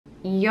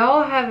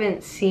y'all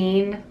haven't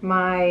seen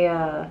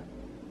my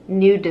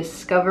new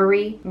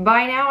discovery.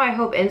 By now I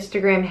hope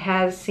Instagram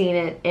has seen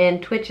it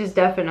and Twitch has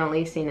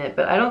definitely seen it,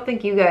 but I don't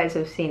think you guys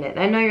have seen it.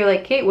 I know you're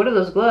like, Kate, what are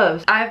those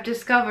gloves? I've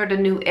discovered a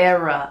new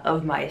era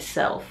of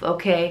myself,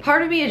 okay?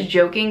 Part of me is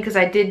joking because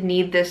I did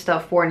need this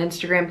stuff for an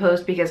Instagram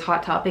post because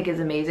Hot Topic is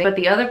amazing, but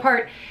the other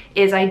part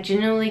is I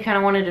genuinely kind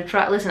of wanted to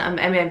try. Listen,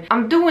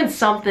 I'm doing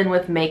something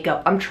with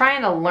makeup. I'm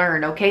trying to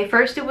learn, okay?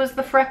 First it was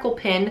the freckle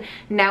pin,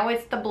 now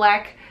it's the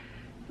black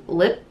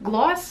lip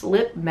gloss,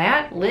 lip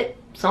matte, lip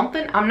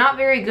something. I'm not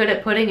very good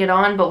at putting it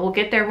on, but we'll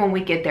get there when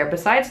we get there.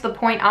 Besides the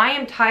point, I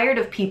am tired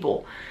of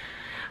people.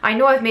 I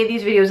know I've made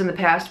these videos in the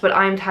past, but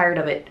I'm tired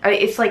of it.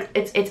 It's like,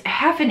 it's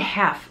half and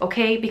half,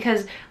 okay?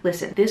 Because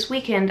listen, this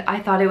weekend,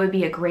 I thought it would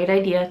be a great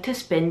idea to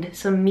spend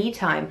some me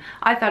time.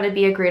 I thought it'd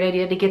be a great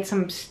idea to get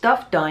some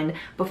stuff done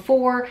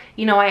before,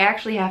 you know, I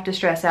actually have to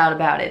stress out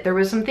about it. There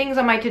was some things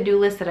on my to-do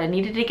list that I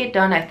needed to get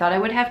done. I thought I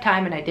would have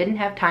time and I didn't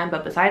have time,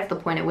 but besides the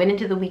point, I went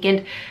into the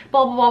weekend,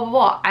 blah, blah, blah, blah,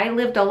 blah. I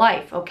lived a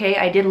life, okay?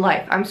 I did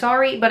life. I'm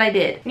sorry, but I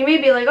did. You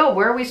may be like, oh,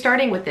 where are we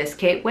starting with this,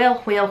 Kate?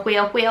 Well,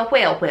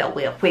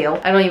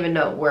 I don't even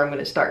know where I'm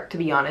gonna start, to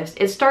be honest.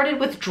 It started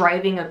with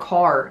driving a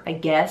car, I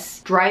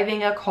guess.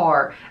 Driving a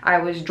car. I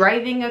was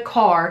driving a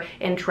car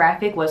and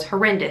traffic was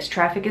horrendous.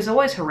 Traffic is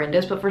always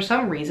horrendous, but for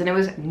some reason it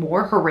was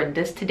more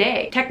horrendous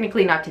today.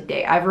 Technically not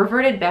today. I've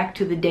reverted back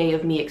to the day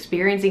of me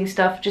experiencing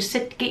stuff. Just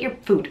sit, get your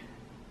food.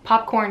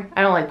 Popcorn.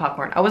 I don't like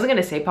popcorn. I wasn't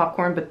gonna say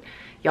popcorn, but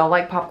y'all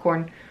like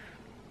popcorn.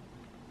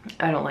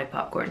 I don't like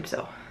popcorn,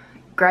 so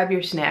grab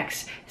your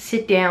snacks,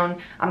 sit down.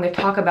 I'm gonna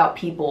talk about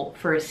people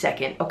for a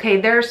second,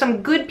 okay? There are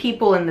some good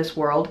people in this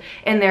world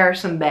and there are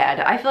some bad.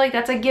 I feel like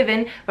that's a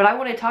given, but I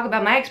want to talk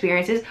about my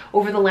experiences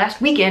over the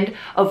last weekend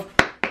of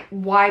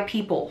why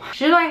people.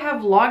 Should I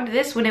have vlogged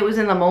this when it was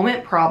in the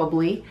moment?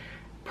 Probably.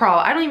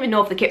 I don't even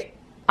know if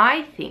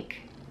I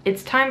think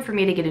it's time for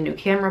me to get a new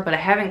camera, but I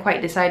haven't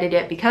quite decided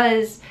yet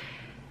because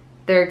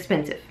they're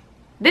expensive.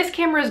 This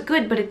camera is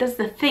good, but it does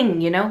the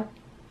thing, you know?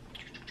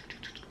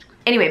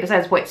 Anyway,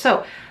 besides the point.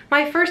 So,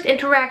 my first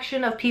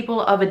interaction of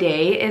people of a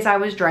day is I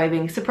was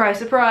driving, surprise,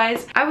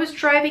 surprise, I was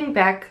driving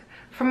back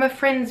from a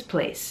friend's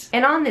place.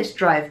 And on this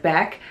drive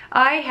back,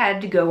 I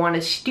had to go on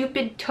a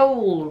stupid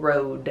toll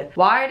road.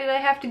 Why did I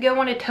have to go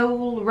on a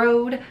toll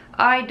road?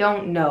 I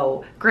don't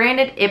know.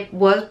 Granted, it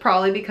was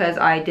probably because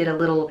I did a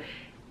little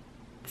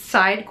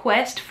side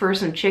quest for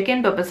some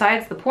chicken, but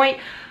besides the point,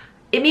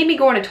 it made me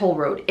go on a toll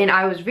road and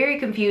I was very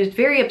confused,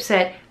 very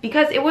upset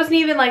because it wasn't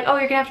even like, oh,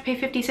 you're gonna have to pay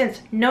 50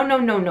 cents. No, no,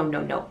 no, no,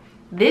 no, no.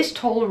 This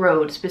toll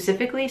road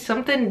specifically,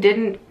 something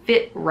didn't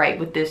fit right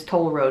with this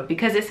toll road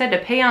because it said to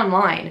pay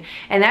online,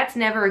 and that's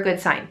never a good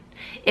sign.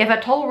 If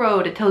a toll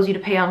road tells you to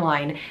pay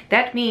online,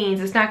 that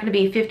means it's not gonna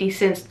be 50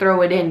 cents,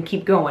 throw it in,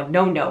 keep going.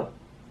 No, no,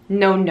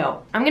 no,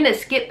 no. I'm gonna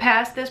skip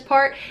past this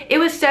part. It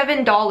was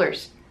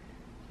 $7,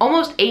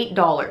 almost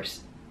 $8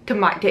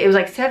 to it was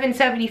like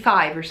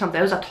 $7.75 or something.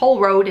 It was a toll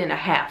road and a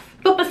half.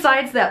 But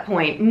besides that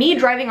point, me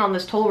driving on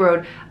this toll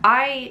road,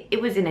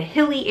 it was in a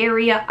hilly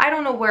area. I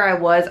don't know where I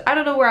was. I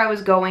don't know where I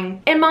was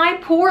going. And my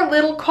poor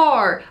little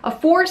car, a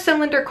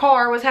 4-cylinder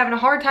car, was having a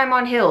hard time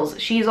on hills.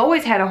 She's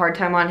always had a hard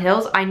time on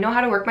hills. I know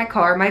how to work my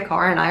car. My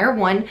car and I are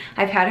one.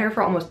 I've had her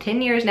for almost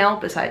 10 years now.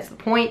 Besides the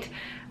point,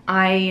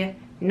 I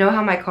know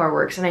how my car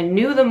works, and I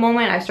knew the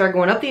moment I started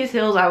going up these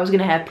hills I was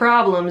gonna have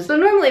problems. So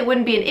normally it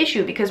wouldn't be an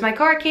issue because my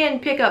car can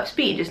pick up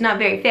speed, just not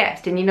very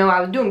fast, and you know,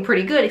 I was doing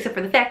pretty good except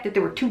for the fact that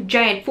there were 2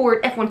 giant Ford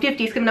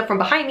F-150s coming up from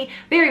behind me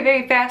very,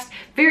 very fast,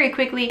 very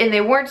quickly, and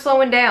they weren't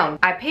slowing down.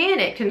 I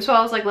panicked, and so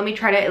I was like, let me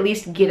try to at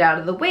least get out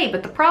of the way,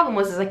 but the problem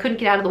was I couldn't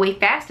get out of the way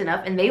fast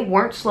enough, and they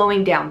weren't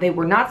slowing down. They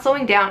were not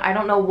slowing down. I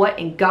don't know what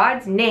in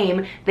God's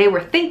name they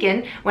were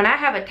thinking when I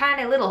have a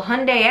tiny little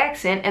Hyundai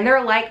accent and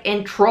they're like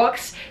in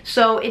trucks,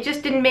 so it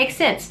just didn't make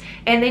sense.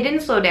 And they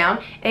didn't slow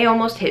down. They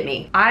almost hit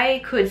me.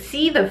 I could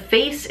see the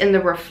face in the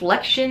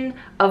reflection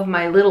of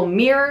my little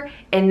mirror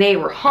and they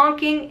were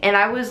honking, and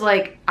I was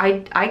like,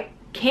 I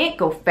can't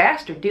go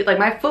faster, dude. Like,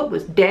 my foot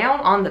was down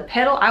on the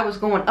pedal. I was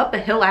going up a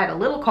hill. I had a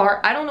little car.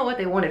 I don't know what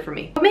they wanted from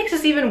me. What makes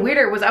this even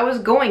weirder was I was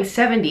going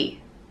 70,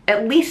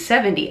 at least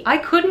 70. I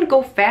couldn't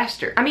go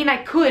faster. I mean,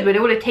 I could, but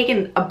it would have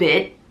taken a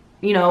bit,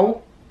 you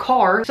know,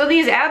 car. So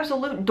these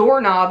absolute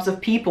doorknobs of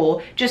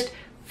people just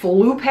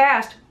flew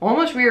past,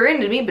 almost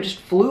rear-ended me, but just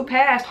flew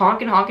past,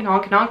 honking, honking,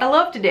 honking, honking. I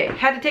love today.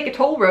 Had to take a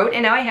toll road,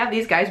 and now I have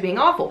these guys being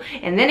awful.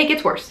 And then it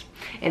gets worse.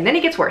 And then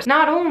it gets worse.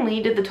 Not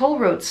only did the toll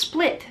road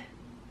split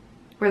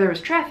where there was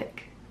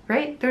traffic,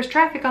 right? There was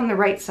traffic on the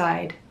right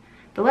side.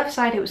 The left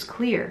side, it was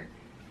clear.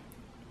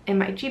 And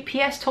my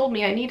GPS told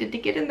me I needed to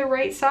get in the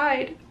right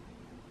side.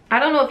 I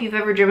don't know if you've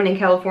ever driven in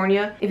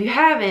California. If you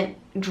haven't,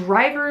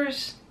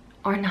 drivers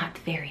are not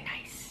very nice.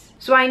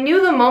 So I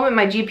knew the moment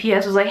my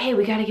GPS was like, hey,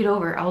 we gotta get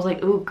over. I was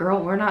like, ooh,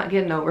 girl, we're not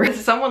getting over.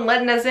 Is someone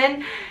letting us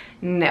in?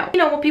 No. You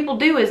know, what people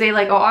do is they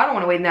like, oh, I don't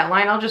wanna wait in that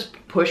line. I'll just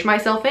push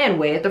myself in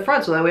way at the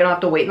front so that we don't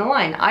have to wait in the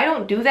line. I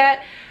don't do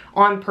that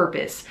on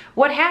purpose.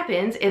 What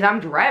happens is I'm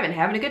driving,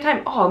 having a good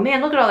time. Oh man,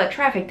 look at all that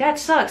traffic. That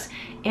sucks.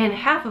 And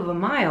half of a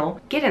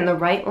mile, get in the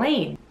right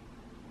lane.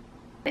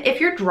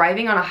 If you're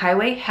driving on a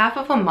highway, half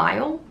of a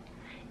mile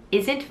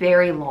isn't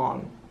very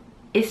long,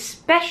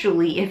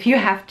 especially if you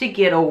have to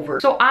get over.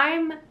 So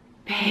I'm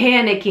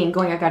panicking,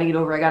 going, I gotta get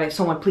over, I gotta,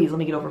 someone please let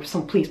me get over,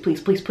 someone please,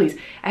 please, please, please.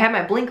 I had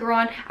my blinker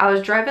on, I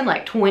was driving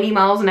like 20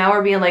 miles an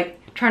hour, being like,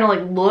 trying to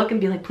like look and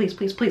be like, please,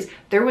 please, please.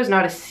 There was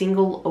not a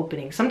single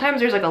opening.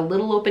 Sometimes there's like a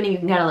little opening, you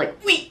can kind of like,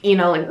 you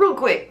know, like real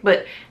quick,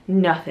 but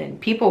nothing.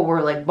 People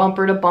were like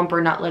bumper to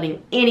bumper, not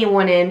letting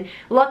anyone in.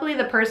 Luckily,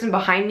 the person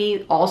behind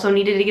me also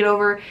needed to get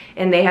over,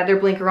 and they had their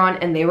blinker on,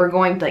 and they were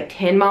going like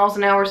 10 miles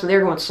an hour, so they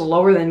were going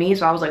slower than me.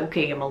 So I was like,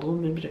 okay, I'm a little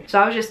bit. So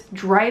I was just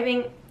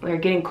driving, we were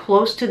getting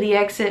close to the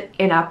exit,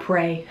 and I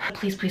pray,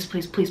 please, please,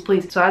 please, please,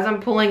 please. So as I'm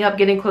pulling up,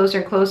 getting closer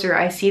and closer,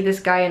 I see this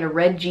guy in a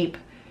red Jeep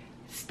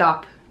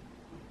stop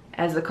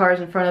as the cars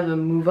in front of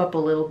him move up a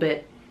little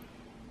bit.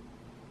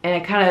 And I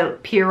kind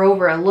of peer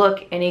over, I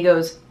look, and he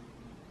goes,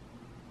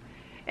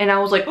 and I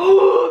was like,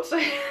 oh, so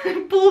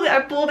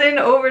I pulled in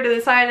over to the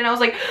side, and I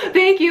was like,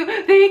 thank you,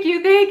 thank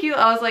you, thank you.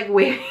 I was like,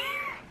 wait.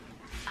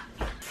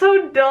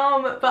 So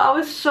dumb, but I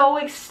was so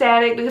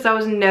ecstatic because I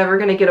was never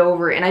gonna get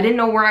over, and I didn't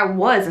know where I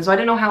was, and so I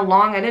didn't know how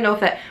long. I didn't know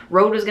if that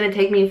road was gonna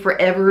take me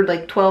forever,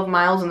 like 12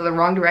 miles into the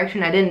wrong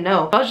direction. I didn't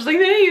know. I was just like,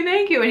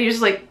 thank you, and he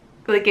just like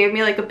gave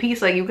me like a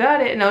piece, like, you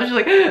got it. And I was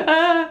just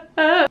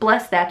like,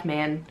 Bless that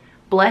man.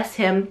 Bless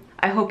him.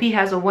 I hope he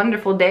has a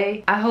wonderful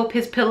day. I hope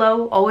his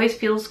pillow always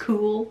feels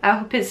cool. I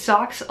hope his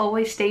socks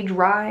always stay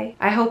dry.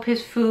 I hope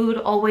his food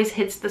always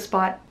hits the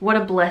spot. What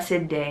a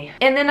blessed day.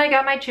 And then I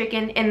got my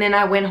chicken, and then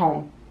I went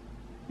home.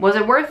 Was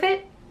it worth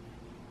it?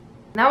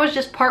 That was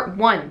just part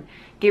 1.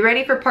 Get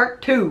ready for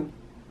part 2.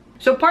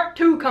 So part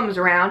 2 comes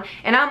around,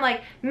 and I'm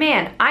like,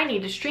 man, I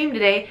need to stream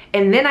today,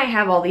 and then I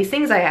have all these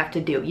things I have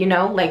to do, you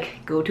know,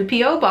 like go to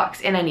P.O.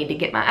 Box, and I need to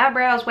get my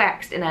eyebrows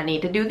waxed, and I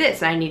need to do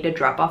this, and I need to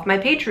drop off my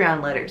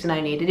Patreon letters, and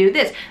I need to do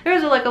this.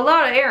 There's like a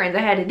lot of errands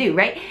I had to do,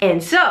 right?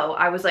 And so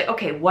I was like,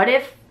 okay, what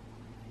if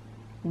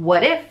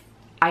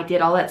I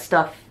did all that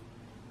stuff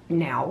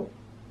now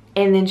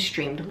and then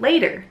streamed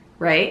later,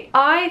 right?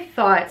 I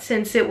thought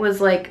since it was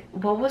like,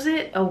 what was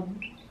it, a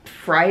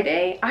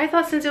Friday? I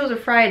thought since it was a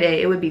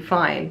Friday, it would be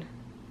fine.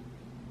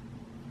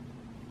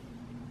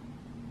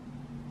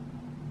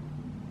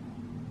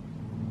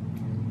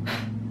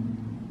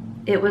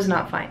 It was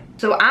not fine.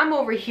 So I'm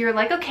over here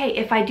like, okay,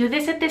 if I do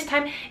this at this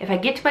time, if I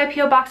get to my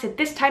P.O. Box at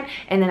this time,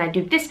 and then I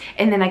do this,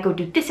 and then I go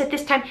do this at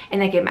this time,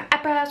 and I get my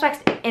eyebrows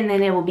waxed, and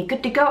then it will be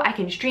good to go. I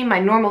can stream my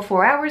normal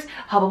 4 hours,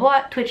 blah, blah,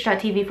 blah,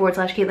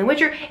 twitch.tv/Caitlin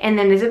Witcher, and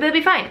then it'll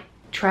be fine.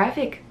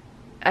 Traffic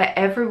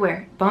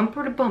everywhere,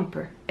 bumper to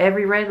bumper.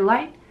 Every red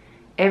light,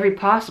 every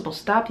possible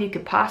stop you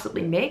could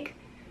possibly make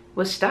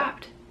was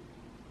stopped.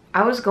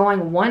 I was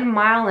going 1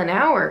 mile an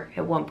hour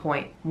at one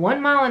point.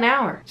 1 mile an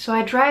hour. So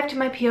I drive to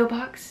my P.O.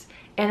 Box,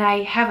 and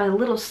I have a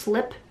little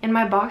slip in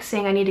my box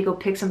saying I need to go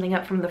pick something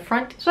up from the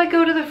front. So I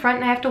go to the front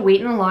and I have to wait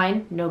in a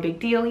line. No big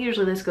deal.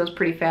 Usually this goes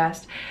pretty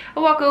fast. I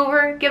walk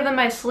over, give them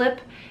my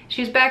slip.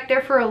 She's back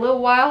there for a little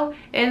while,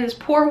 and this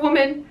poor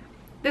woman,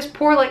 this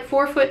poor like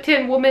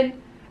 4'10" woman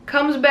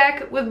comes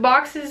back with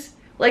boxes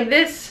like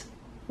this,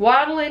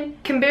 waddling,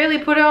 can barely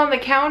put it on the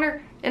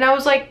counter. And I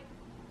was like,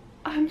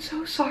 I'm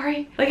so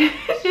sorry. Like,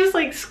 just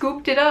like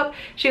scooped it up.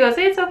 She goes,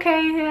 it's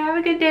okay, have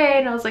a good day.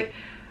 And I was like,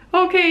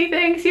 okay,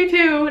 thanks, you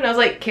too. And I was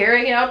like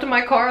carrying it out to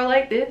my car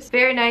like this.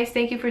 Very nice,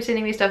 thank you for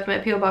sending me stuff in my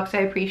P.O. Box, I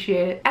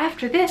appreciate it.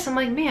 After this, I'm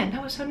like, man,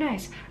 that was so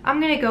nice. I'm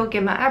gonna go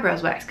get my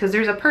eyebrows waxed, because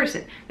there's a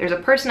person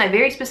I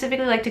very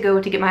specifically like to go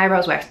to get my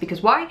eyebrows waxed.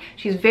 Because why?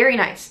 She's very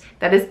nice.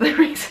 That is the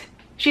reason.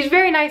 She's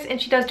very nice,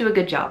 and she does do a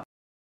good job.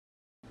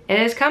 It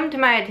has come to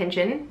my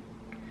attention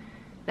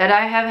that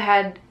I have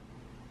had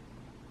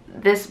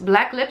this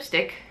black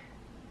lipstick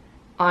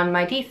on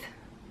my teeth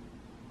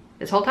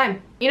this whole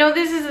time. You know,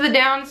 this is the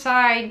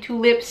downside to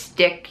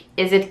lipstick,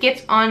 is it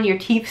gets on your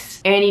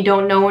teeth and you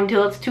don't know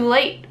until it's too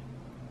late.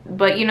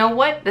 But you know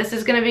what? This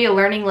is gonna be a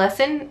learning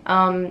lesson.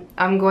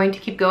 I'm going to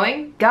keep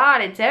going.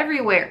 God, it's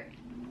everywhere.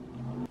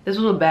 This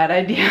was a bad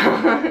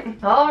idea.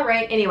 All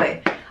right,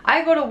 anyway.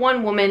 I go to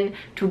one woman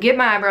to get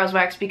my eyebrows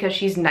waxed because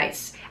she's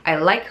nice. I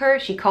like her,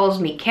 she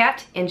calls me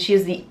Kat, and she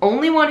is the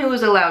only one who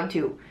is allowed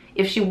to.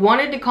 If she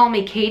wanted to call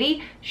me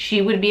Katie,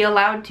 she would be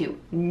allowed to.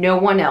 No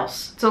one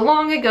else. So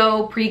long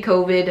ago,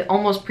 pre-COVID,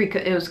 almost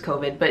it was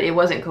COVID, but it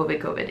wasn't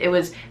COVID. It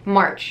was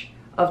March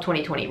of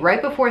 2020.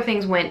 Right before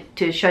things went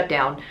to shut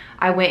down,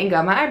 I went and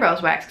got my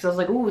eyebrows waxed because I was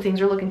like, ooh, things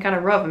are looking kind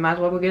of rough. I might as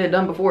well go get it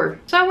done before.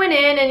 So I went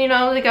in and, you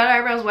know, they got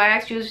eyebrows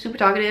waxed. She was super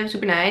talkative,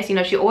 super nice. You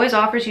know, she always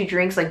offers you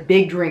drinks, like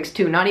big drinks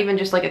too. Not even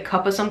just like a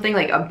cup of something,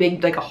 like a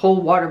big, like a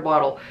whole water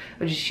bottle.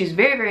 She's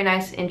very, very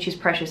nice and she's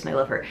precious and I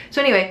love her.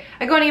 So anyway,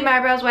 I go and get my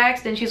eyebrows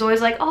waxed and she's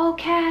always like, oh,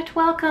 Kat,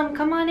 welcome,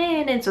 come on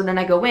in. And so then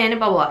I go in and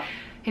blah, blah, blah.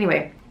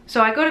 Anyway. So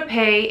I go to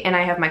pay and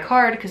I have my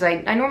card because I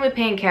normally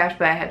pay in cash,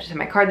 but I had just had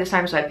my card this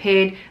time, so I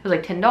paid. It was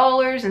like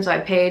 $10, and so I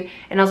paid.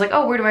 And I was like,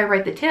 oh, where do I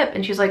write the tip?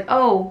 And she's like,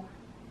 oh,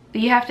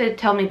 you have to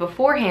tell me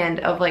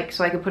beforehand of like,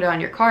 so I could put it on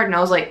your card. And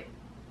I was like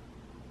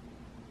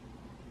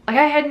I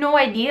had no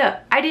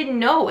idea. I didn't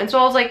know. And so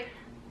I was like,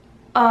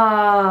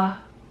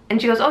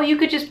 And she goes, oh, you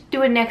could just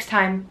do it next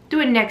time. Do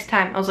it next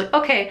time. I was like,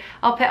 okay,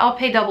 I'll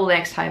pay double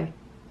next time.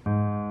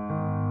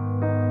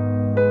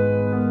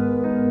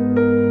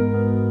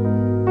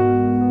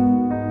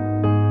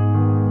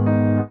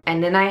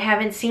 And then I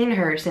haven't seen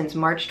her since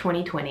March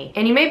 2020.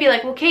 And you may be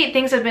like, well, Kate,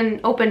 things have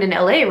been opened in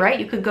LA, right?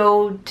 You could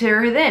go to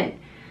her then.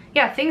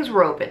 Yeah, things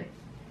were open.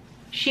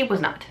 She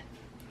was not.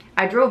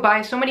 I drove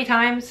by so many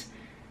times,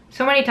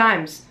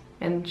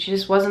 and she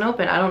just wasn't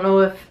open. I don't know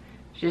if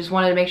she just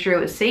wanted to make sure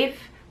it was safe,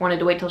 wanted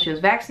to wait till she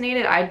was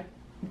vaccinated. I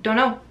don't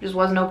know, just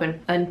wasn't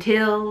open.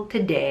 Until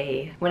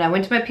today, when I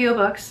went to my P.O.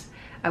 Box,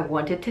 I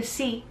wanted to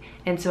see.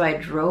 And so I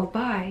drove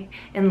by,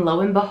 and lo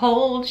and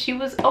behold, she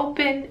was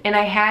open, and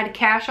I had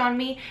cash on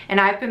me, and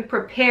I've been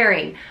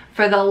preparing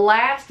for the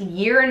last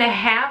year and a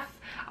half.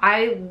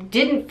 I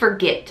didn't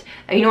forget.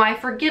 You know, I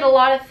forget a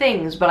lot of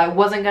things, but I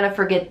wasn't gonna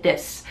forget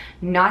this.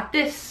 Not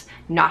this,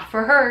 not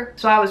for her.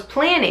 So I was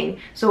planning.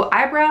 So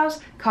eyebrows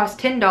cost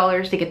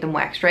 $10 to get them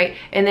waxed, right?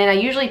 And then I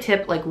usually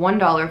tip like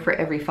 $1 for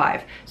every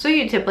 5. So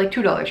you tip like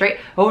 $2, right?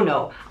 Oh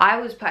no,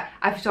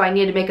 so I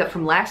needed makeup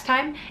from last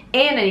time,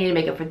 and I needed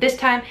makeup for this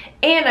time,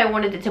 and I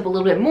wanted to tip a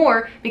little bit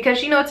more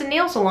because, you know, it's a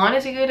nail salon.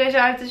 It's a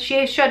good,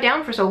 she shut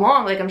down for so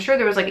long. Like, I'm sure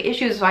there was like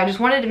issues, so I just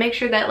wanted to make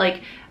sure that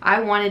like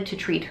I wanted to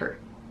treat her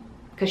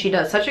because she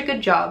does such a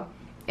good job.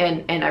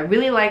 And I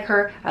really like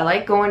her. I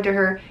like going to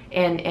her,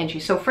 and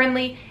she's so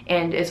friendly,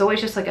 and it's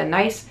always just like a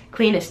nice,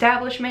 clean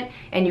establishment,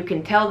 and you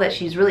can tell that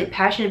she's really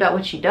passionate about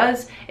what she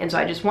does. And so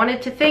I just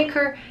wanted to thank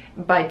her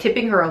by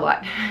tipping her a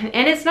lot.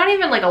 And it's not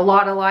even like a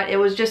lot. It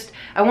was just,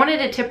 I wanted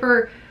to tip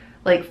her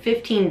like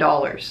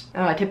 $15.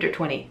 Oh, I tipped her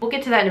 20. We'll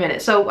get to that in a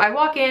minute. So I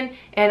walk in,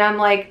 and I'm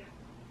like,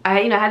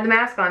 I had the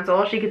mask on, so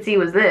all she could see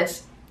was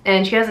this.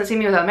 And she hasn't seen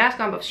me without a mask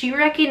on, but she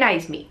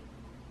recognized me.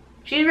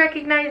 She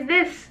recognized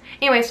this.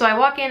 Anyway, so I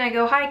walk in, I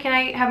go, hi, can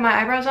I have my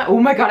eyebrows on? Oh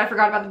my God, I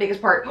forgot about the biggest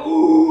part.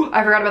 Oh,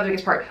 I forgot about the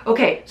biggest part.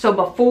 Okay, so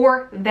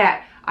before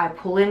that, I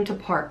pull into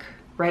park,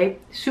 right?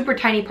 Super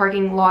tiny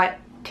parking lot,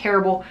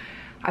 terrible.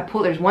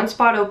 There's one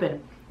spot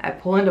open. I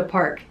pull into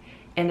park,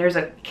 and there's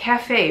a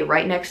cafe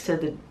right next to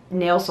the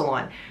nail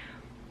salon.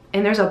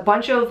 And there's a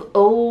bunch of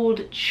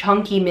old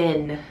chunky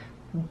men,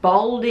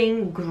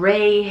 balding,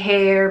 gray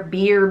hair,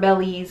 beer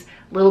bellies,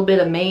 little bit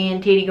of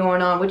man titty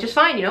going on, which is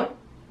fine, you know?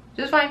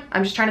 Just fine.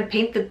 I'm just trying to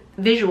paint the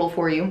visual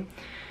for you.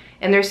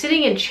 And they're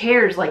sitting in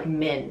chairs like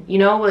men, you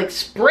know, like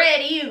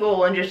spread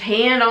eagle and just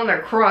hand on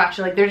their crotch.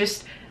 Like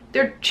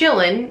they're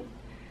chilling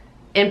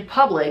in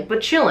public,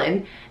 but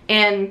chilling.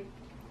 And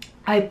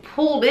I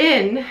pulled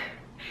in,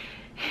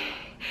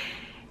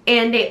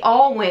 and they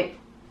all went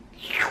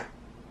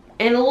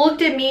and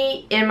looked at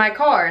me in my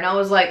car, and I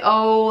was like,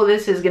 oh,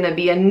 this is gonna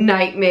be a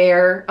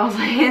nightmare. I was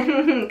like,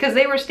 because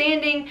they were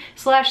standing /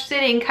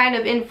 sitting kind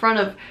of in front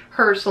of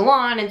her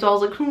salon, and so I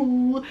was like,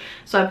 ooh.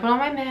 So I put on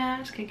my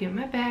mask, I get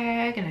my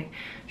bag, and I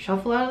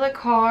shuffle out of the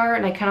car,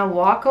 and I kind of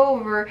walk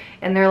over,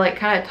 and they're like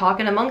kind of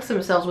talking amongst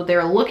themselves, but they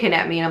were looking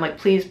at me, and I'm like,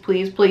 please,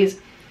 please, please.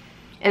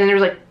 And then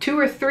there's like 2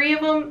 or 3 of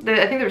them.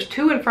 I think there's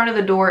 2 in front of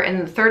the door, and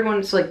the third one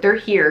is like, they're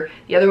here.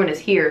 The other one is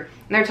here.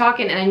 And they're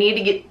talking, and I needed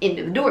to get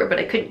into the door, but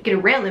I couldn't get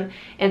around them.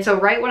 And so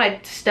right when I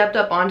stepped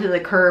up onto the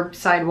curb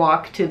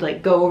sidewalk to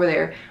like go over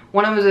there,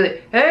 one of them was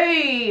like,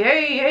 hey,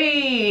 hey,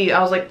 hey. I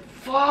was like,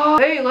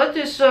 fuck. Hey, let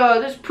this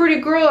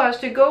pretty girl has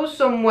to go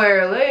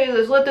somewhere. Hey,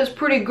 let's let this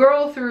pretty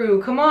girl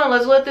through. Come on,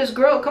 let's let this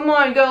girl, come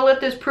on, you gotta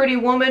let this pretty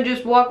woman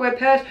just walk right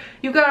past.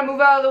 You gotta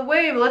move out of the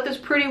way, but let this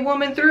pretty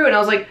woman through. And I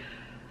was like,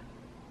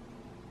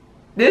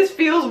 this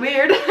feels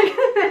weird.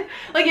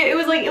 Like it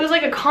was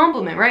like a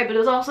compliment, right? But it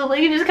was also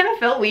like, it just kind of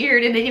felt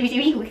weird, and you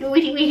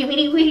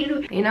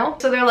know?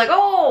 So they're like,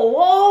 oh,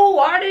 whoa,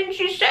 why didn't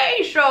you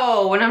say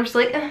so? And I'm just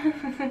like,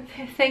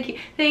 thank you.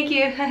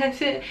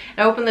 And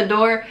I opened the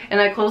door, and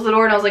I closed the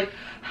door, and I was like,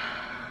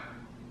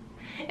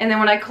 and then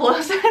when I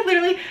closed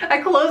it,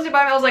 I closed it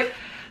by me, I was like,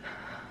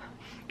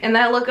 and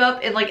then I look up,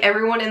 and like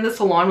everyone in the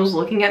salon was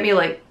looking at me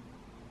like,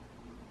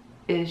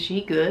 is she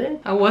good?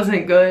 I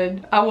wasn't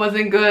good.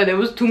 It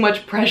was too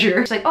much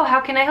pressure. It's like, oh, how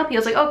can I help you? I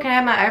was like, oh, can I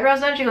have my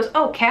eyebrows done? She goes,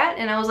 oh, Kat?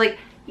 And I was like,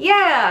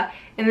 yeah.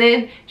 And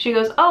then she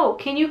goes, oh,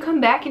 can you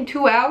come back in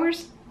 2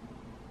 hours?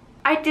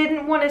 I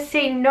didn't want to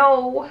say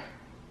no,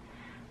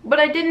 but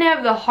I didn't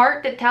have the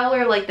heart to tell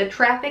her like the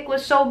traffic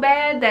was so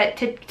bad that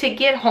to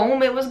get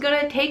home it was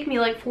gonna take me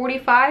like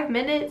 45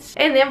 minutes,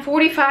 and then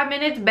 45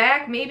 minutes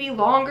back, maybe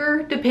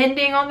longer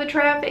depending on the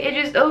traffic. It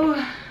just,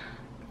 oh.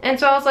 And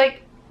so I was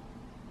like,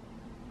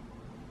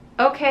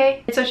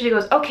 okay. And so she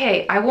goes,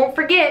 okay, I won't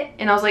forget.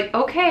 And I was like,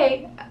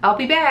 okay, I'll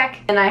be back.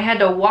 And I had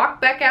to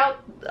walk back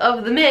out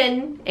of the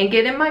men and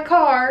get in my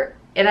car,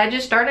 and I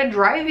just started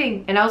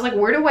driving, and I was like,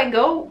 where do I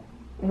go?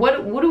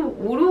 What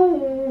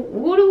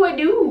do I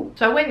do?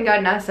 So I went and got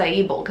an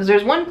acai bowl, because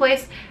there's one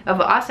place of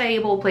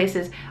acai bowl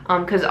places,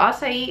 because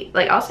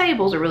acai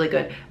bowls are really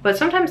good, but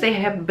sometimes they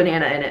have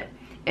banana in it,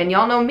 and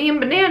y'all know me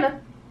and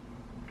banana,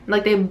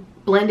 like they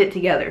blend it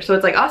together. So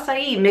it's like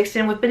acai mixed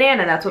in with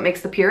banana, that's what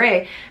makes the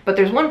puree. But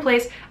there's one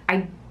place,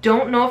 I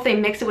don't know if they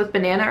mix it with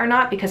banana or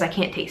not, because I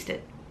can't taste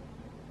it.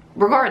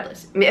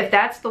 Regardless, if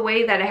that's the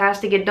way that it has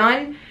to get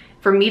done,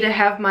 for me to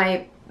have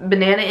my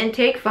banana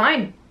intake,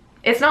 fine.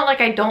 It's not like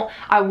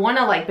I want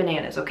to like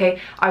bananas, okay?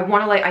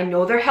 I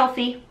know they're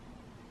healthy.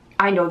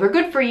 I know they're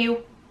good for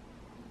you.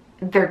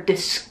 They're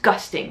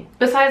disgusting.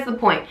 Besides the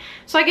point.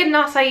 So I get an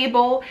acai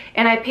bowl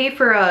and I pay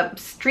for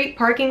street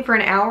parking for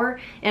an hour,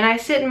 and I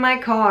sit in my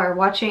car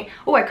watching,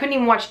 oh, I couldn't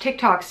even watch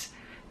TikToks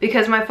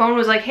because my phone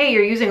was like, hey,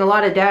 you're using a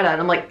lot of data, and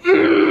I'm like,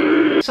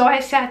 So I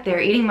sat there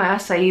eating my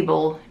acai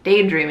bowl,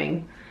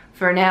 daydreaming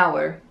for an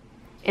hour,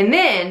 and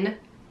then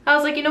I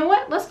was like, you know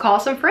what, let's call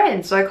some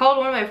friends. So I called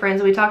one of my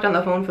friends and we talked on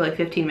the phone for like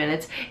 15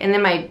 minutes, and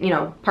then my,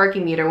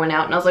 parking meter went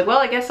out, and I was like, well,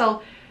 I guess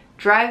I'll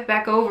drive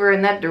back over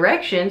in that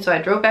direction. So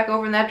I drove back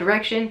over in that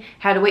direction,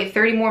 had to wait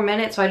 30 more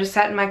minutes, so I just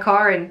sat in my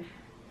car and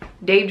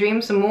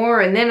daydreamed some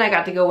more, and then I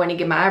got to go in and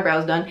get my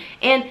eyebrows done,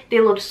 and they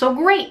looked so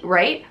great,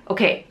 right?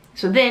 Okay,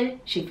 so then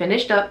she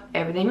finished up,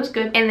 everything was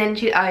good, and then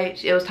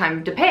it was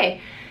time to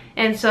pay.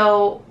 And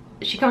so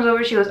she comes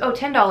over, she goes, oh,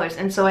 $10,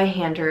 and so I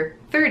hand her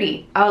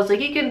 30. I was like,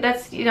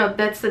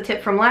 that's the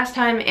tip from last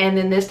time and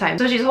then this time.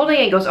 So she's holding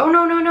it and goes, oh,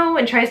 no, no, no,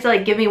 and tries to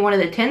like give me one of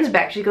the 10s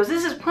back. She goes,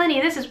 this is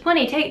plenty,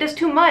 take this,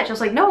 too much. I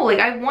was like, no, like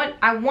I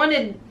want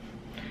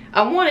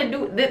to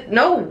do this,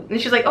 no.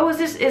 And she's like, oh, is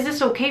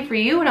this okay for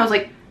you? And I was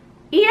like,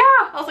 yeah.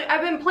 I was like,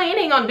 I've been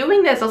planning on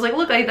doing this. I was like,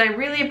 look, I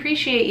really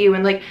appreciate you,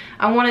 and like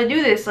I want to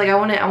do this, like I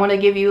want to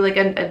give you like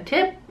a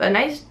tip, a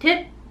nice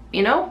tip,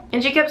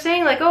 And she kept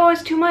saying like, oh,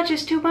 it's too much,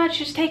 just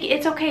take it,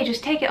 it's okay,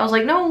 just take it. I was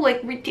like, no,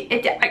 like,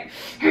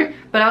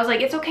 but I was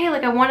like, it's okay,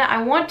 like I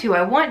want to,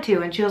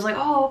 and she was like,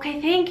 oh,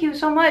 okay, thank you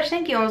so much,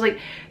 thank you. I was like,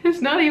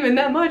 it's not even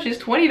that much,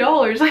 it's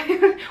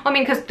 $20. I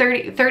mean, because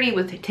 30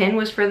 was 10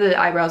 was for the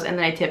eyebrows, and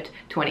then I tipped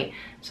 20.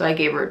 So I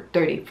gave her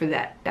 30 for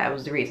that. That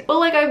was the reason. But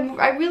like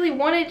I really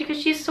wanted, because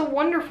she's so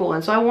wonderful,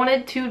 and so I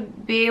wanted to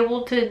be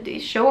able to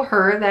show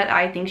her that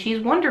I think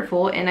she's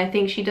wonderful, and I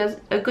think she does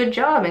a good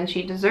job, and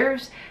she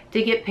deserves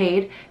to get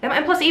paid.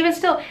 And plus, even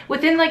still,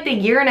 within like the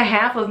year and a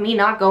half of me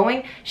not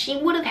going, she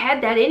would have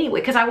had that anyway,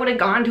 because I would have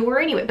gone to her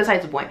anyway,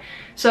 besides the point.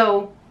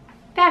 So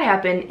that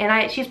happened,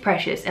 and she's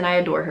precious, and I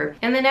adore her.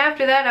 And then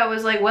after that, I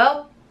was like,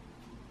 well,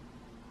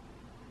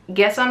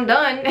 guess I'm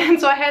done. And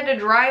so I had to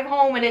drive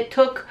home, and it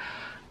took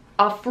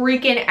a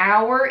freaking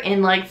hour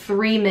and like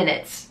 3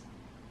 minutes.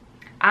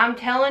 I'm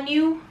telling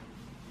you,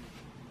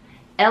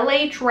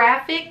 LA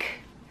traffic,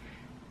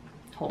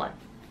 hold on.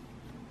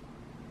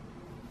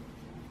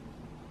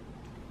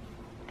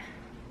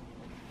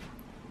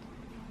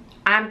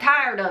 I'm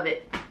tired of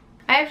it.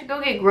 I have to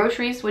go get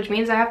groceries, which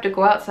means I have to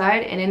go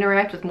outside and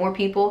interact with more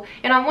people.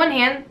 And on one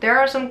hand, there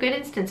are some good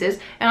instances,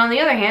 and on the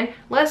other hand,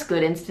 less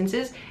good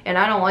instances, and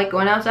I don't like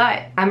going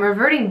outside. I'm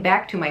reverting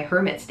back to my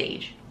hermit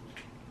stage.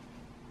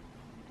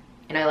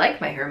 And I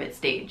like my hermit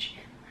stage.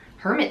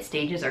 Hermit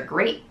stages are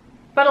great.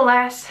 But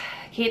alas,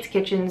 Kate's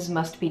kitchens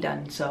must be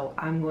done, so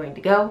I'm going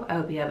to go. I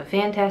hope you have a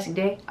fantastic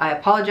day. I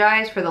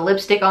apologize for the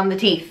lipstick on the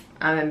teeth.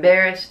 I'm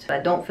embarrassed. I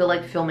don't feel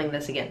like filming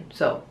this again.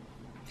 So,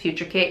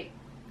 future Kate,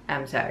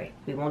 I'm sorry.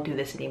 We won't do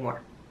this anymore.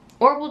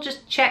 Or we'll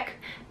just check.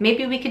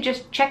 Maybe we could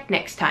just check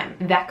next time.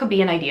 That could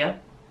be an idea.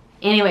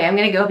 Anyway, I'm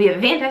gonna go. Be a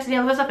fantastic day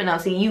on the stuff, and I'll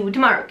see you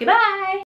tomorrow. Goodbye!